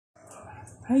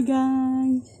Hi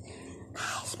guys.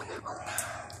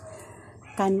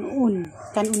 Kanon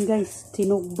guys,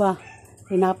 sinugba.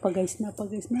 Napa guys.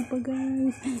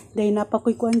 Dahil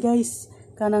napakoy kuan guys.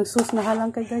 Kanang sus na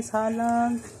halang kay guys,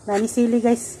 halang. Nani sili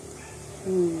guys.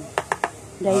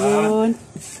 Dayon.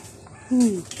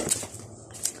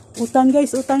 Utang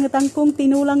guys, utang tangkong,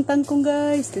 tinulang tangkong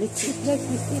guys. Let's eat guys,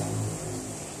 let's eat.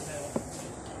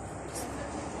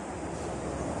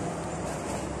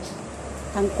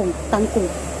 Tangkong. Tangkong.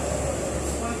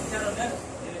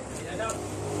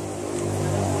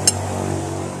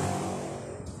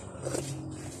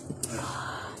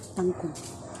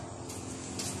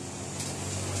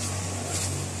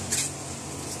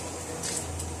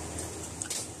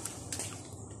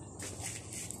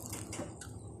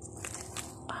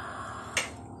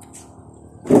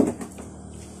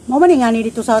 Mau ba nga ni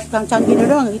dito sa kang changi na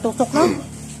doon, itusok no?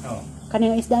 Oo.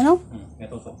 Kanina isda no?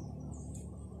 Itusok.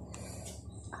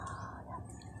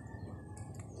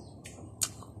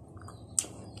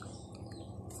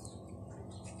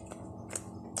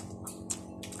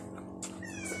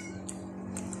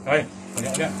 Ay,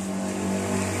 agak.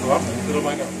 Tuwag, tulong mo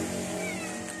agak.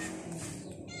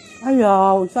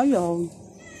 Ayaw, sayaw.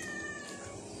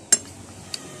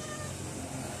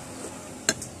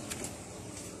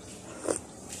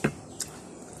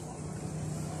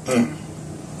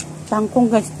 Tangkong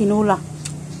guys, tinula.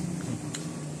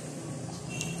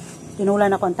 Tinula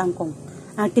na ko ang tangkong.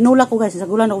 Ang tinula ko guys,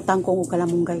 sagulan ako tangkong o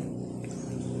kalamunggay.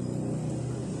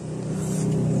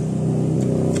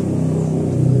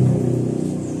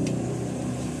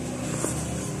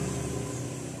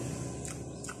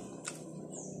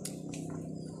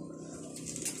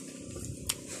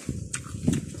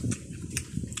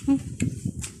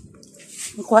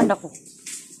 Kuha na ko.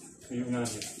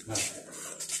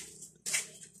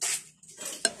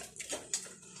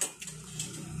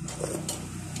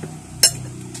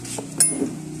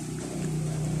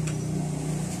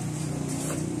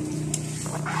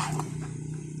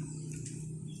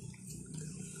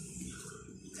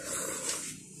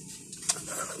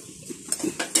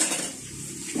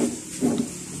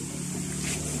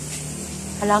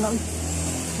 Halang uy.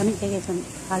 Sani kaya sani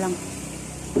halang.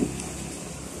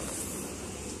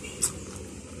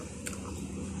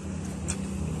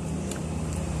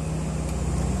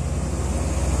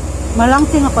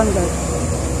 Malangsing ako guys.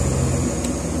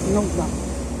 Sinugba.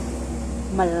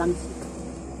 Malangsing.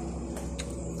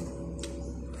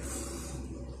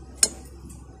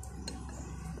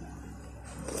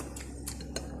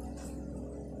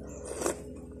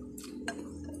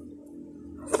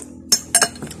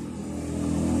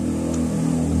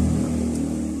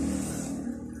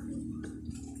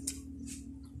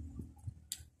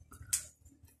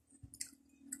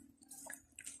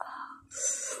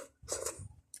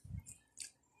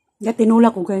 Ya tinula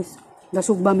ko guys.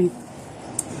 Gasugba mi.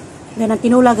 Then ang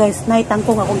tinula guys, nay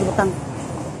tangkong akong gibutang.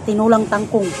 Tinulang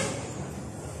tangkong.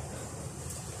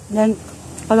 Then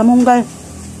kalamunggay.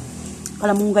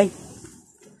 Kalamunggay.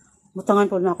 Butangan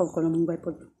po na ako kalamunggay po.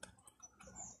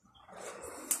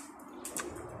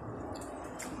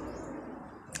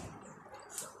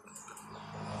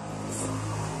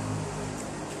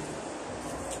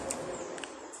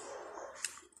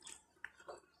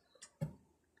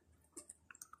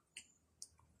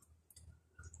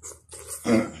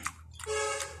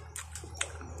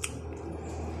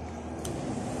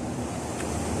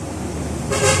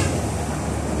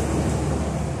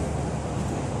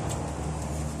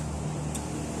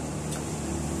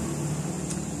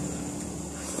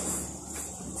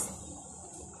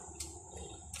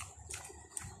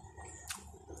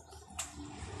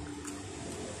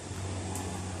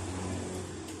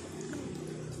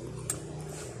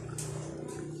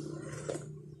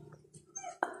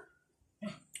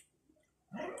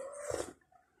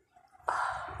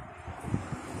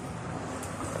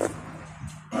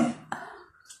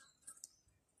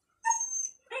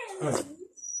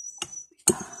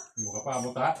 Buka pa,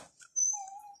 buka.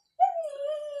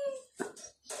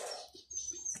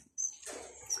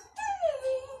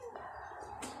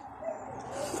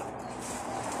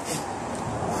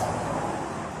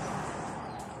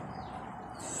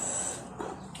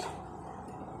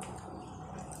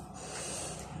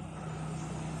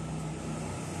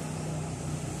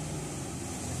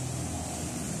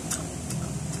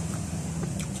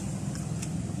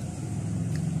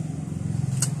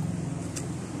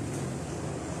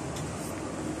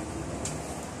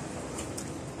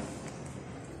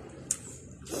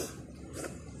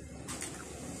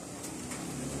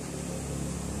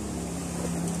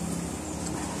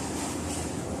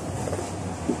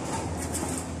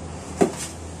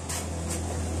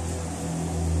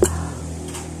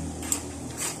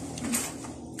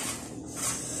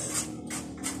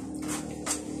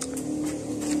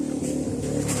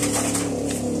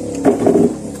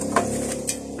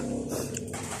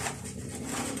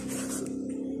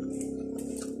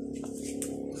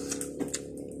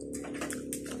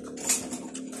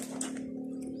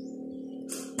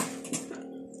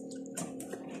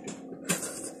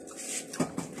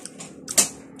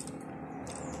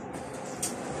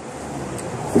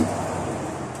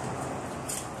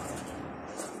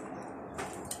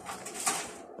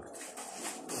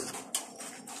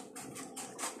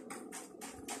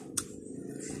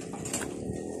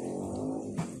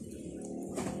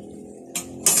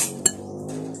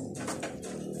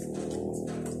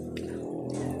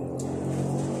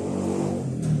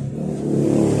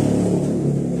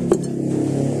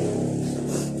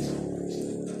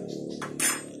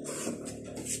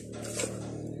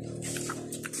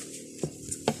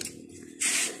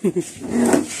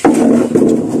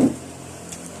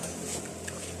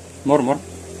 More.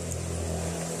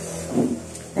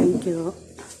 Thank you.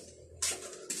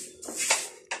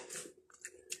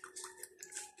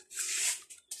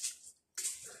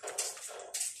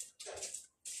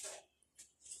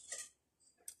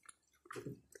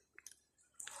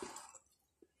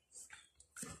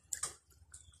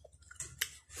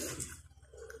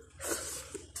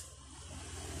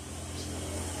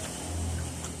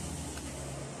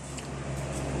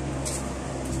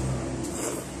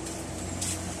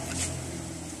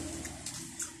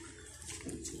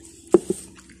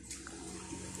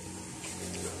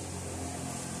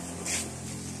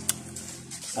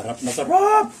 Sarap na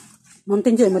sarap!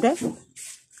 Mountain Dew mo deh?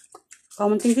 Kau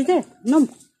Mountain Dew deh? Nom.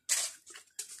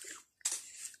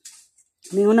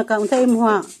 Mingon na ka unsa imo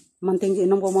ha? Mountain Dew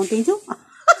inom ko Mountain Dew.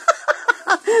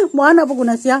 Mo ana po ko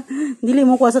na siya. Dili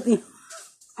mo kuwasat iyo.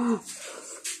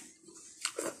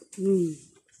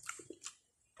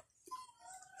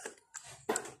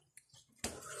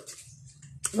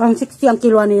 160 ang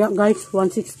kilo niya, guys.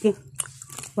 160.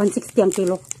 160 ang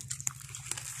kilo.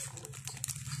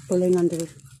 Tulingan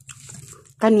dito.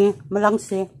 Kani,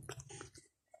 malangsi.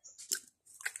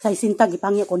 Sa isinta,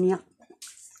 gipangya ko niya.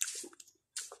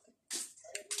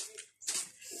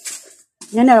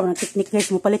 Yan na lang ang technique,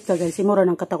 guys. Mupalit ka, guys. Simura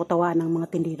ng katakutawaan ng mga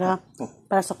tindira.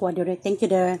 Para sa kuwa dire. Thank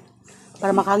you, there. Para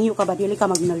makangyo ka ba, dili ka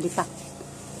magnaldita.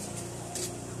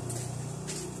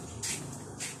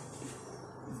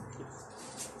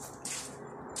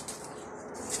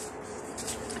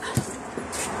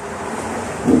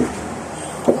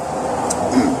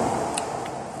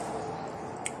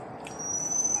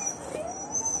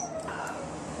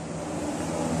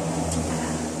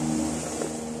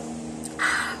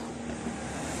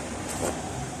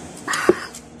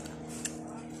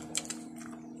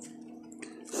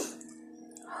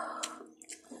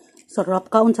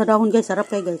 Sarap kaon sa dahon, guys. Sarap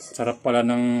kayo, guys. Sarap pala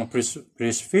ng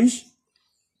fresh fish.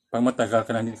 Pag matagal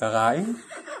ka na hindi kakain.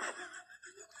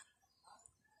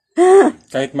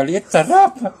 Kahit maliit,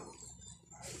 sarap.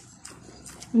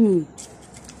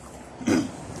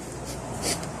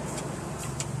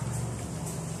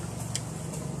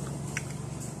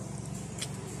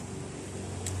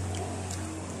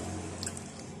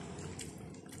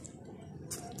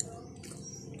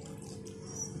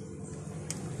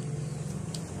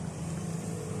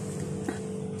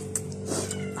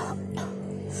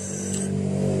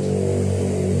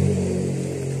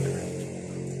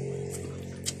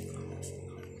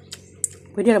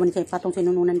 Pwede naman siya ipatong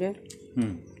sinununan din.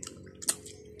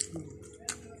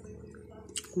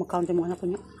 Kumakaon sa mga anak ko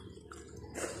niya.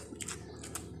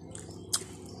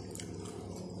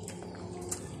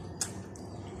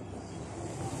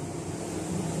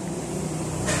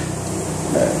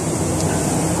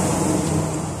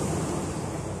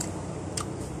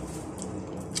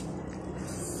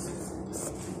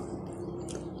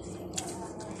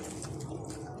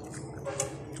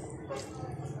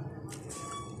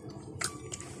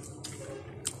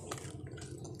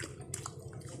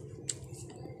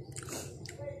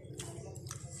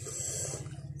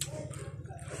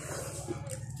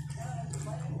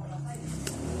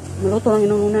 Maluto ng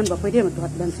inununan ba? Pwede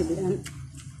matuhatlan si Bian.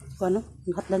 Ano?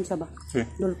 Hatlan siya ba? Si.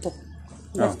 Dulpo.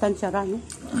 Lastan siya ra, no?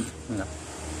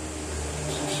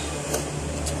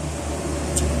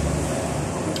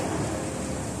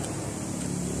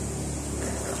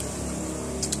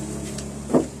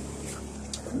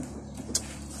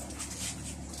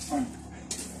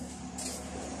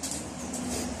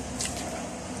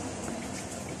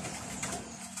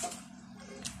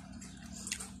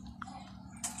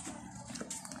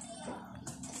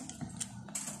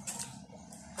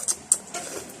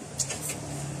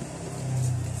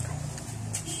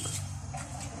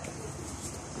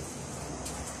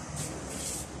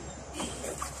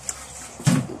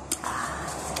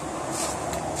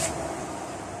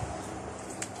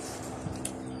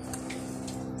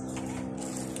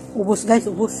 Ubus, guys,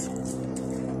 ubus.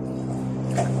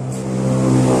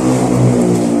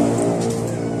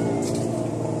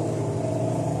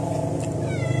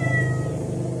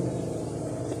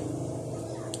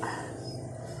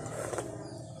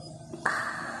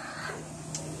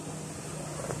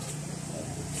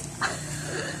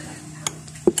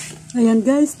 Ayan,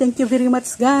 guys, thank you very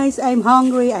much, guys. I'm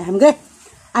hungry. I'm good.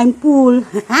 I'm full.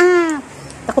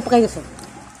 Tako pa kayo, sir.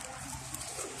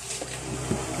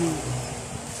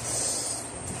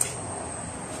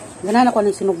 Ganan ako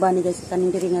ng sinugba ni guys.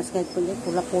 Kanin diri nga kahit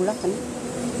pula-pula kan.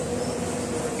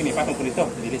 Ini patong ko dito,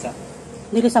 dilisa.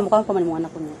 Dilisa mo ka pa man mo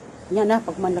anak ko niya. Nya na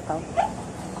pag manlakaw.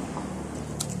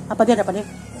 Apa dia? Apa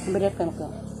dia kay makaw.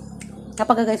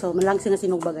 Kapag guys, oh, malangsi nga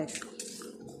sinugba, guys.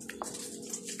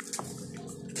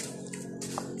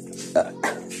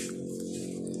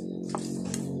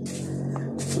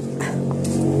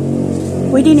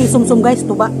 Pwede ni sumsum guys,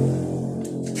 tuba.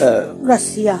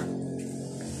 Gracia.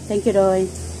 Thank you, Doy.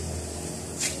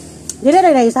 Dili ra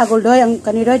na isagol, Doy. Ang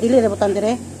kani, Doy, dili ra butan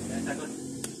dire.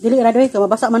 Dili ra, Doy,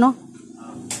 mabasa man, no?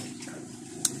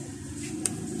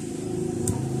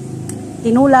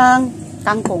 Tinulang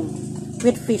kangkong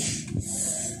with fish.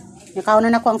 Nakaw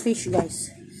na ako ang fish, guys.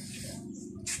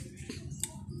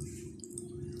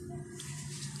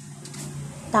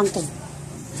 Kangkong.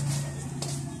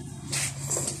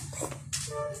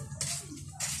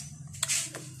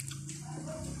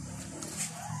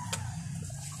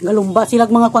 Galumba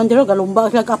silag mga kwandero, galumba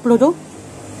silag upload, oh.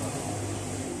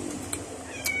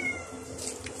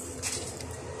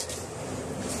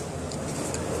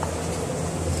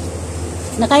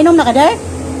 Nakainom na ka, der?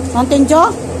 Mountain Dew?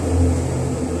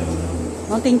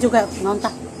 Mountain Dew ka,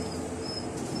 mountain.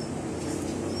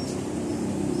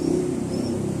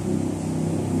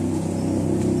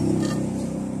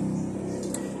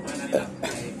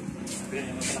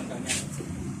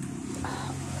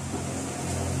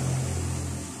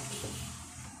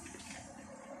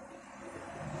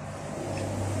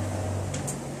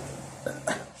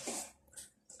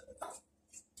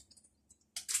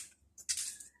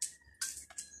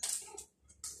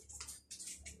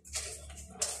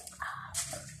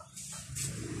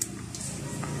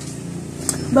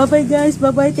 Bye-bye guys.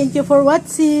 Bye-bye. Thank you for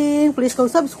watching. Please go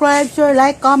subscribe, share,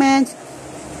 like, comment,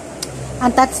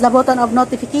 and touch the button of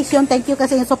notification. Thank you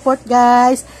kasi yung support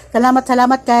guys. Salamat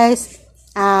guys.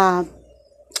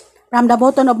 From the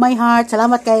bottom of my heart.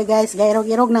 Salamat kayo guys.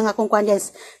 Gairog-irog na akong kwan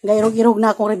guys. Gairog-irog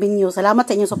na akong revenue. Salamat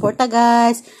sa inyong suporta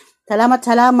guys. Salamat.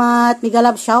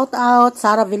 Migalab shout out.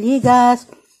 Sara Villegas.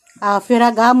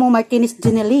 Firagamo Martinez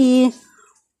Ginelli.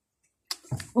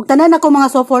 Ug tanan ako mga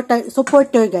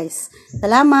supporter guys.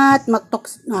 Salamat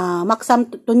Maksam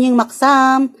Tunying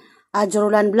Maksam,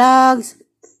 Jorulan Vlogs,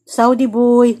 Saudi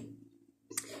Boy.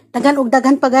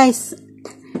 Daghan pa guys.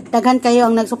 Daghan kayo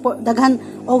ang nag-support, daghan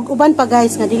og uban pa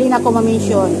guys nga dili na ako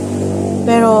ma-mention.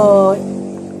 Pero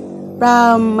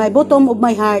from my bottom of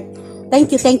my heart,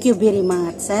 thank you very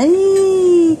much. Ay,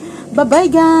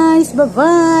 bye-bye guys.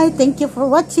 Bye-bye. Thank you for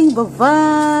watching.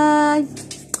 Bye-bye.